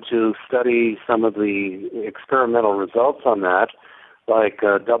began to study some of the experimental results on that, like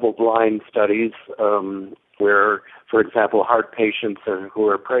double-blind studies where, for example, heart patients who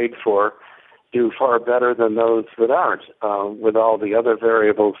are prayed for do far better than those that aren't, with all the other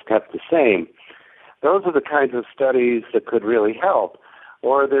variables kept the same. Those are the kinds of studies that could really help.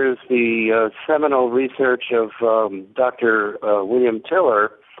 Or there's the seminal research of Dr. William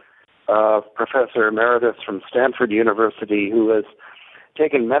Tiller, Professor Emeritus from Stanford University, who has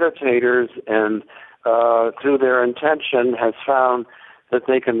taken meditators and through their intention has found that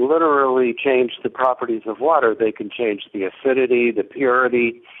they can literally change the properties of water. They can change the acidity, the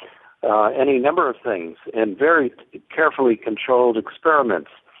purity, any number of things in very carefully controlled experiments.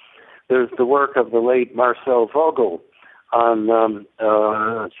 There's the work of the late Marcel Vogel on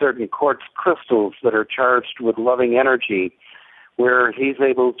certain quartz crystals that are charged with loving energy, where he's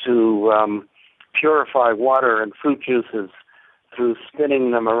able to purify water and fruit juices through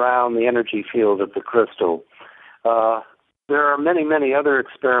spinning them around the energy field of the crystal. There are many, many other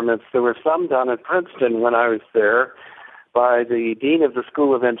experiments. There were some done at Princeton when I was there by the Dean of the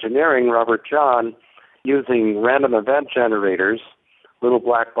School of Engineering, Robert John, using random event generators, little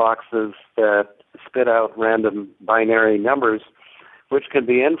black boxes that spit out random binary numbers, which can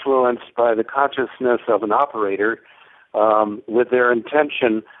be influenced by the consciousness of an operator with their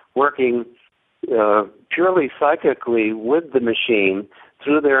intention working purely psychically with the machine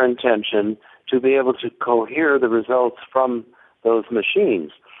through their intention to be able to cohere the results from those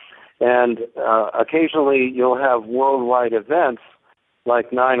machines. And occasionally you'll have worldwide events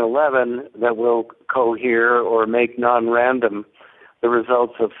like 9/11 that will cohere or make non-random the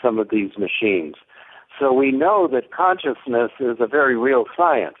results of some of these machines. So we know that consciousness is a very real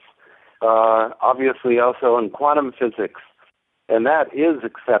science, obviously also in quantum physics, and that is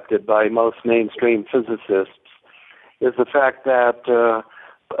accepted by most mainstream physicists, is the fact that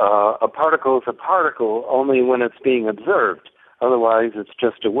a particle is a particle only when it's being observed. Otherwise, it's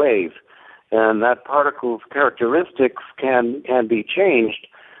just a wave. And that particle's characteristics can be changed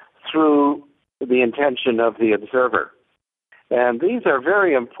through the intention of the observer. And these are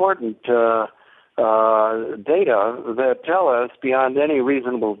very important data that tell us beyond any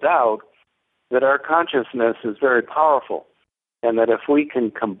reasonable doubt that our consciousness is very powerful, and that if we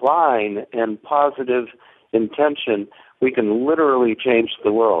can combine in positive intention, we can literally change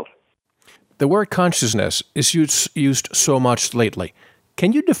the world. The word consciousness is used so much lately.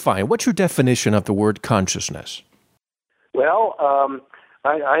 Can you define, what's your definition of the word consciousness? Well,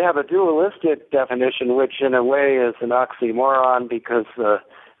 I have a dualistic definition, which in a way is an oxymoron, because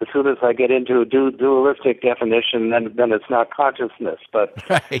as soon as I get into a dualistic definition, then it's not consciousness. But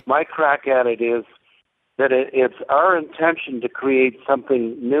right. My crack at it is that it's our intention to create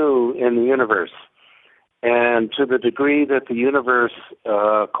something new in the universe. And to the degree that the universe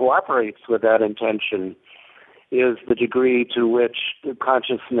cooperates with that intention, is the degree to which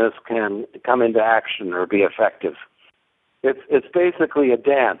consciousness can come into action or be effective. It's basically a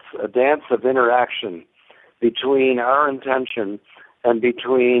dance of interaction between our intention and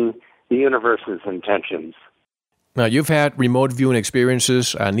between the universe's intentions. Now, you've had remote viewing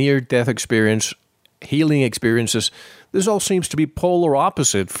experiences, a near-death experience, healing experiences. This all seems to be polar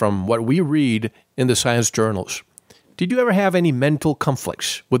opposite from what we read in the science journals. Did you ever have any mental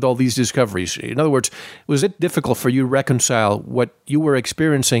conflicts with all these discoveries? In other words, was it difficult for you to reconcile what you were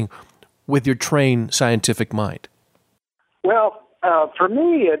experiencing with your trained scientific mind? Well, for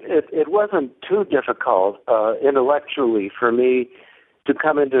me, it wasn't too difficult intellectually for me to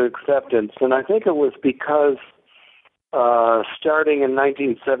come into acceptance, and I think it was because starting in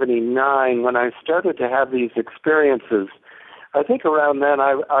 1979, when I started to have these experiences, I think around then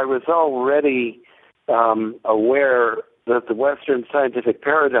I was already aware that the Western scientific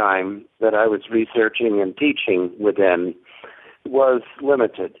paradigm that I was researching and teaching within was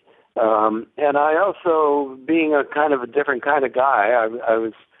limited. And I also, being a kind of a different kind of guy, I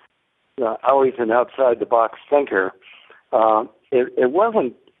was always an outside-the-box thinker. It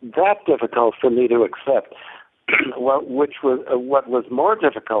wasn't that difficult for me to accept. What was more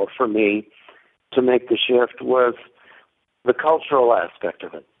difficult for me to make the shift was the cultural aspect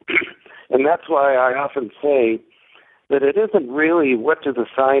of it. And that's why I often say that it isn't really what do the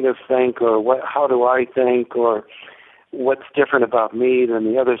scientists think or how do I think or what's different about me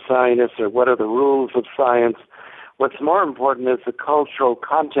than the other scientists or what are the rules of science. What's more important is the cultural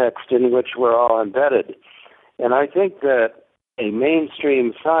context in which we're all embedded. And I think that a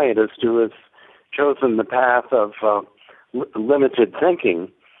mainstream scientist who has chosen the path of limited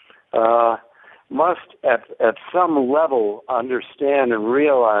thinking must at some level understand and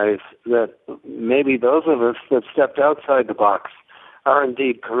realize that maybe those of us that stepped outside the box are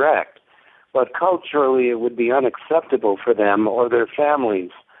indeed correct, but culturally it would be unacceptable for them or their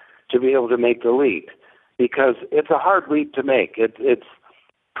families to be able to make the leap, because it's a hard leap to make. It's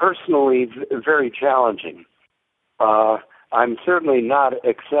personally very challenging. I'm certainly not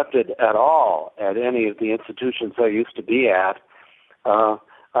accepted at all at any of the institutions I used to be at.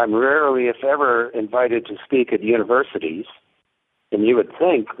 I'm rarely, if ever, invited to speak at universities, and you would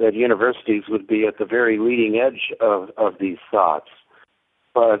think that universities would be at the very leading edge of these thoughts.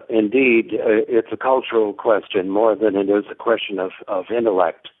 But indeed, it's a cultural question more than it is a question of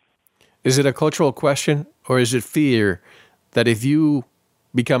intellect. Is it a cultural question, or is it fear that if you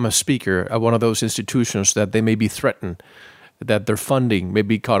become a speaker at one of those institutions that they may be threatened, that their funding may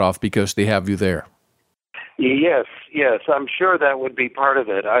be cut off because they have you there? Yes, I'm sure that would be part of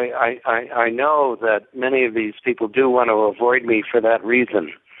it. I know that many of these people do want to avoid me for that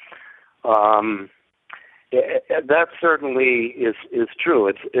reason. That certainly is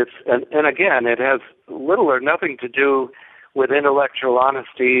true. And again, it has little or nothing to do with intellectual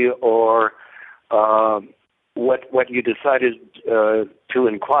honesty or what you decided to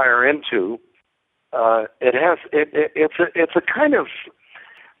inquire into. It's a kind of,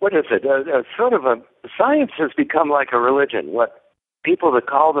 what is it? Sort of science has become like a religion. What people that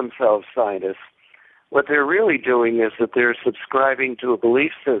call themselves scientists, what they're really doing is that they're subscribing to a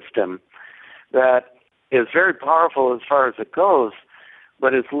belief system that is very powerful as far as it goes,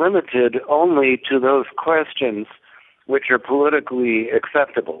 but is limited only to those questions which are politically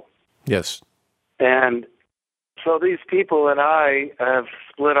acceptable. Yes. And so these people and I have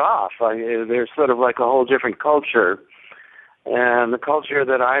split off. They're sort of like a whole different culture. And the culture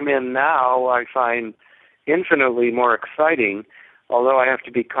that I'm in now I find infinitely more exciting, although I have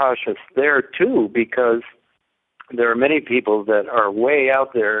to be cautious there too, because there are many people that are way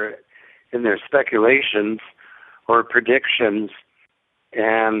out there in their speculations or predictions,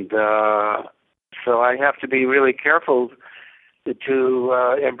 and so I have to be really careful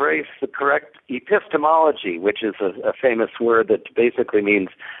to embrace the correct epistemology, which is a famous word that basically means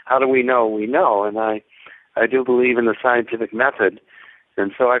how do we know we know, and I do believe in the scientific method,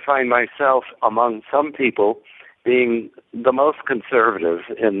 and so I find myself among some people being the most conservative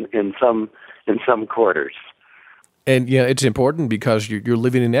in some quarters. And yeah, it's important because you're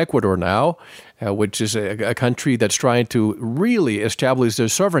living in Ecuador now, which is a country that's trying to really establish their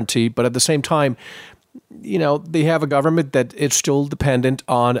sovereignty, but at the same time, you know, they have a government that is still dependent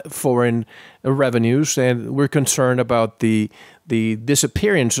on foreign revenues, and we're concerned about the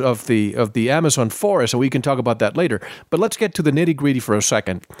disappearance of the Amazon forest, and we can talk about that later. But let's get to the nitty-gritty for a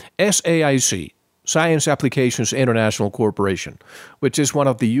second. SAIC, Science Applications International Corporation, which is one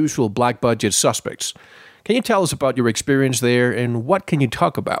of the usual black budget suspects. Can you tell us about your experience there, and what can you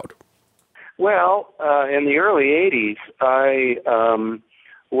talk about? Well, in the early 80s, I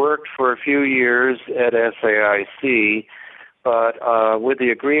worked for a few years at SAIC, but with the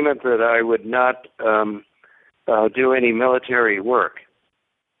agreement that I would not do any military work.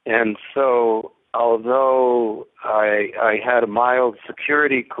 And so, although I had a mild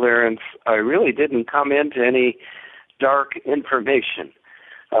security clearance, I really didn't come into any dark information.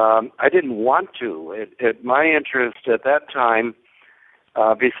 I didn't want to. My interest at that time,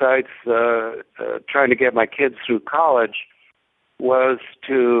 besides trying to get my kids through college, was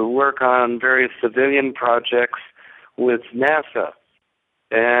to work on various civilian projects with NASA.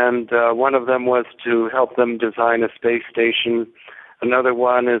 And one of them was to help them design a space station. Another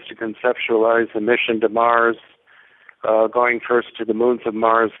one is to conceptualize a mission to Mars, going first to the moons of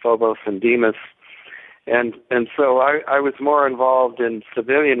Mars, Phobos and Deimos. And so I was more involved in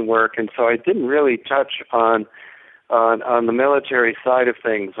civilian work, and so I didn't really touch on the military side of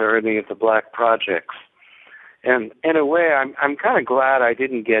things or any of the black projects. And in a way, I'm kind of glad I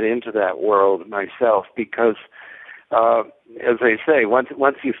didn't get into that world myself, because as they say, once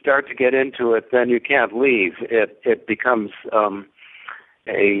you start to get into it, then you can't leave. It becomes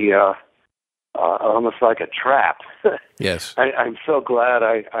almost like a trap. Yes. I'm so glad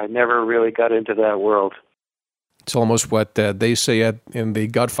I never really got into that world. It's almost what they say in the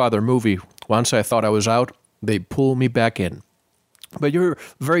Godfather movie. Once I thought I was out, they pull me back in. But you're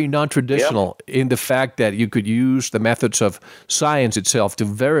very non-traditional in the fact that you could use the methods of science itself to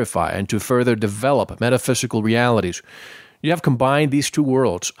verify and to further develop metaphysical realities. You have combined these two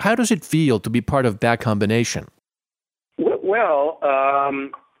worlds. How does it feel to be part of that combination? Well, I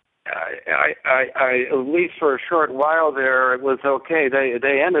at least for a short while there, it was okay.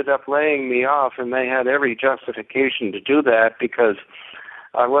 They ended up laying me off, and they had every justification to do that because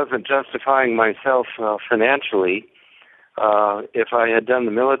I wasn't justifying myself financially. If I had done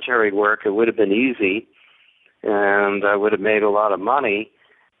the military work, it would have been easy, and I would have made a lot of money,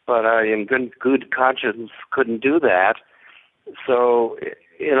 but I, in good conscience, couldn't do that. So,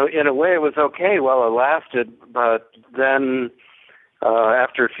 in a way, it was okay while it lasted, but then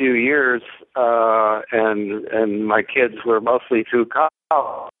after a few years, and my kids were mostly through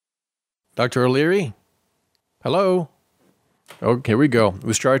college. Dr. O'Leary? Hello? Oh, here we go.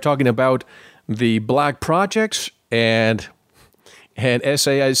 We started talking about the black projects and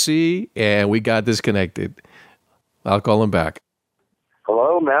SAIC, and we got disconnected. I'll call him back.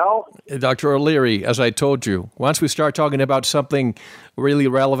 Hello, Mel? Dr. O'Leary, as I told you, once we start talking about something really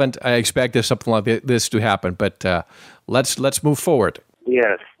relevant, I expect there's something like this to happen. But let's move forward.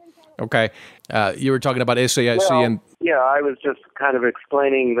 Yes. Okay. You were talking about SAIC and... Yeah, I was just kind of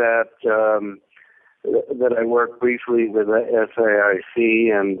explaining that I worked briefly with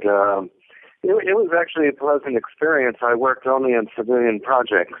SAIC, and it was actually a pleasant experience. I worked only on civilian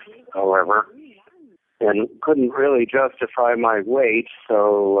projects, however, and couldn't really justify my weight.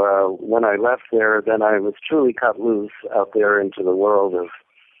 So when I left there, then I was truly cut loose out there into the world of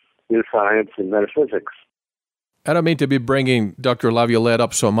new science and metaphysics. I don't mean to be bringing Dr. Laviolette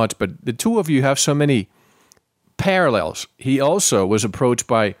up so much, but the two of you have so many parallels. He also was approached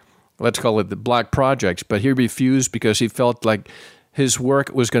by, let's call it the black projects, but he refused because he felt like his work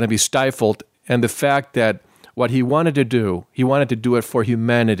was going to be stifled, and the fact that what he wanted to do it for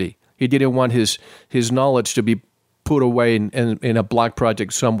humanity. He didn't want his knowledge to be put away in a black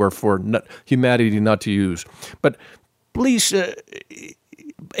project somewhere for humanity not to use. But please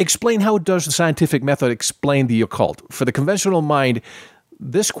explain, how does the scientific method explain the occult? For the conventional mind,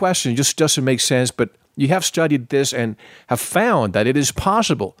 this question just doesn't make sense, but you have studied this and have found that it is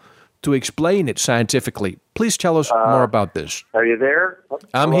possible to explain it scientifically. Please tell us more about this. Are you there?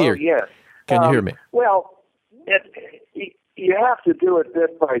 I'm here. Yes. Can you hear me? Well, you have to do it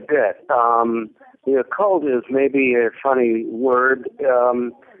bit by bit. The occult is maybe a funny word.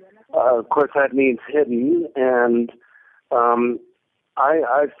 Of course, that means hidden, and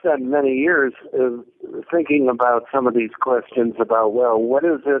I've spent many years thinking about some of these questions about, well, what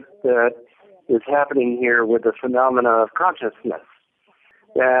is it that is happening here with the phenomena of consciousness?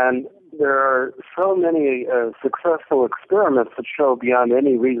 And there are so many successful experiments that show beyond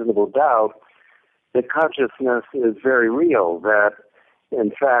any reasonable doubt that consciousness is very real, that,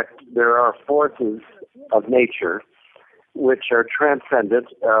 in fact, there are forces of nature which are transcendent,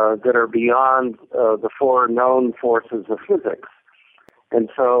 that are beyond the four known forces of physics. And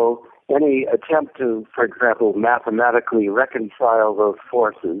so any attempt to, for example, mathematically reconcile those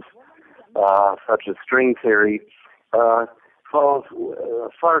forces, such as string theory, falls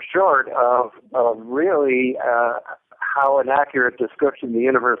far short of really how an accurate description of the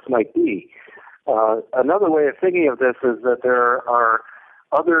universe might be. Another way of thinking of this is that there are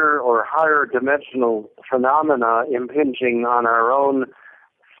other or higher dimensional phenomena impinging on our own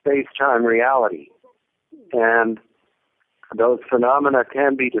space-time reality. And those phenomena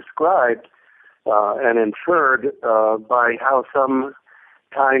can be described and inferred by how some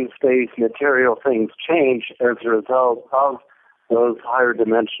time-space material things change as a result of those higher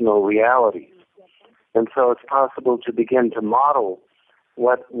dimensional realities. And so it's possible to begin to model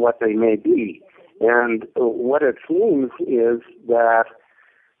what they may be. And what it seems is that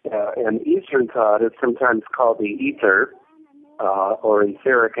an Eastern thought is sometimes called the ether, or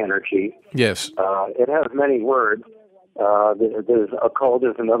etheric energy. Yes. It has many words. There's occult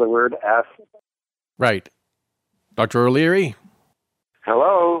is another word. Right. Dr. O'Leary?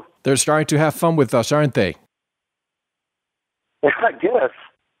 Hello? They're starting to have fun with us, aren't they? I guess.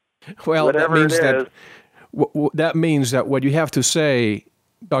 Well, whatever that means it that is. That means that what you have to say,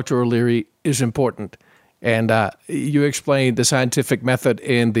 Dr. O'Leary, is important. And you explained the scientific method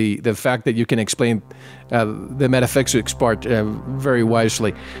and the fact that you can explain the metaphysics part very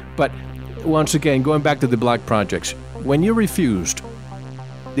wisely. But once again, going back to the black projects, when you refused,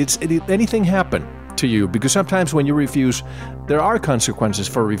 did anything happen to you? Because sometimes when you refuse, there are consequences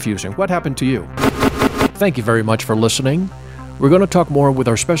for refusing. What happened to you? Thank you very much for listening. We're going to talk more with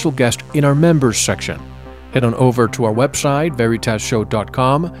our special guest in our members section. Head on over to our website,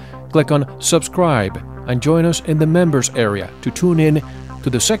 veritasshow.com, click on subscribe, and join us in the members area to tune in to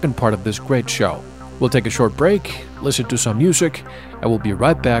the second part of this great show. We'll take a short break, listen to some music, and we'll be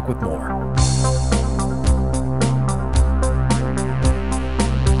right back with more.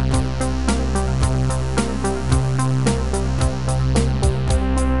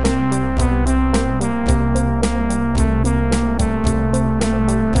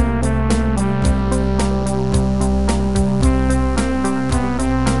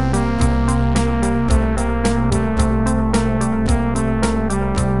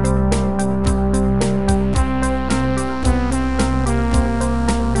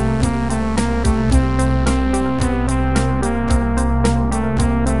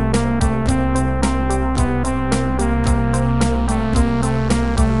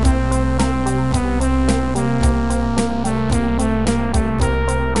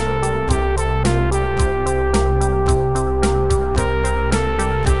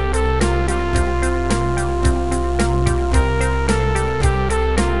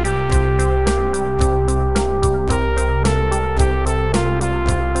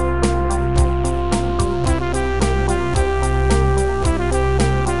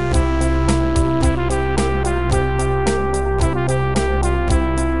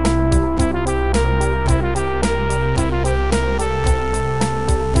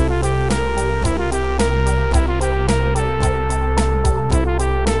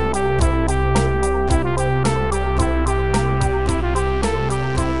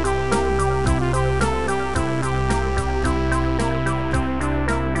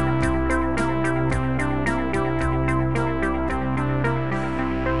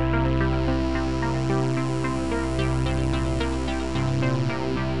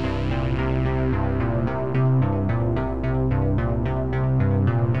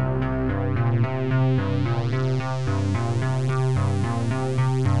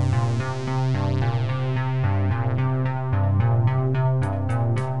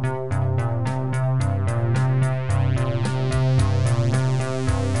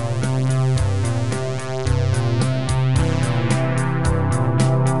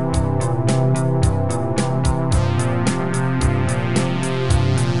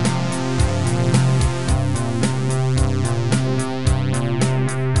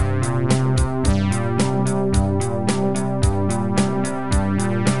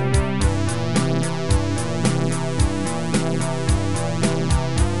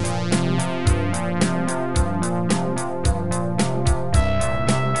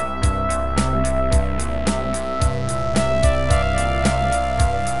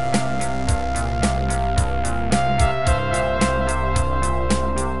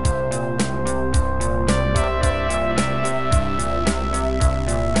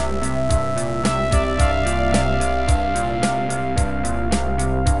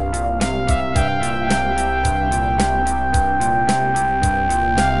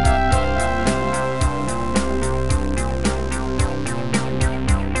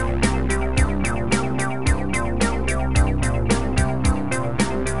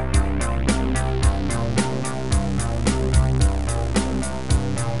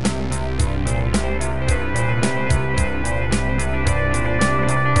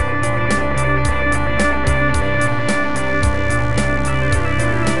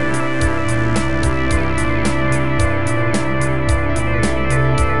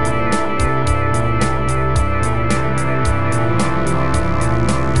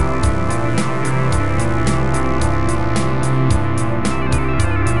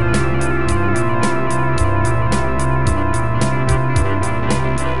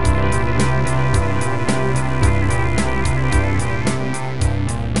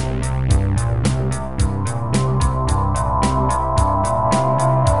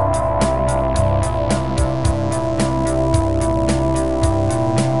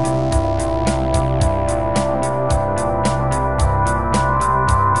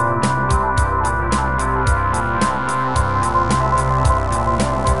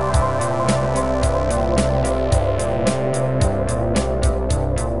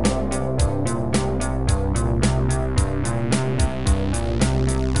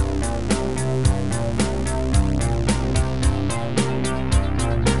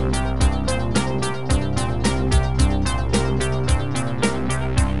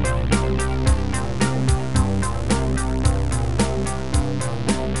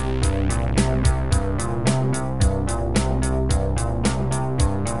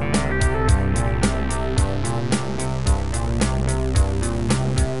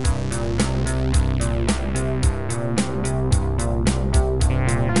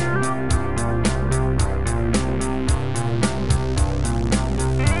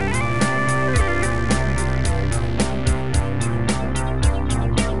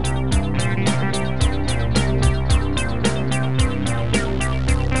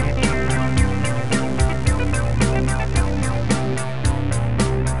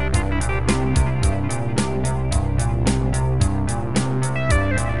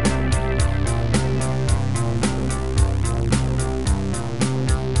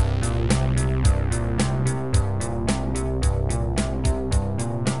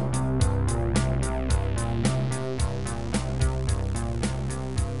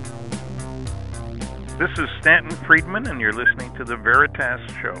 This is Stanton Friedman, and you're listening to The Veritas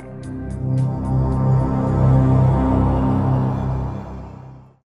Show.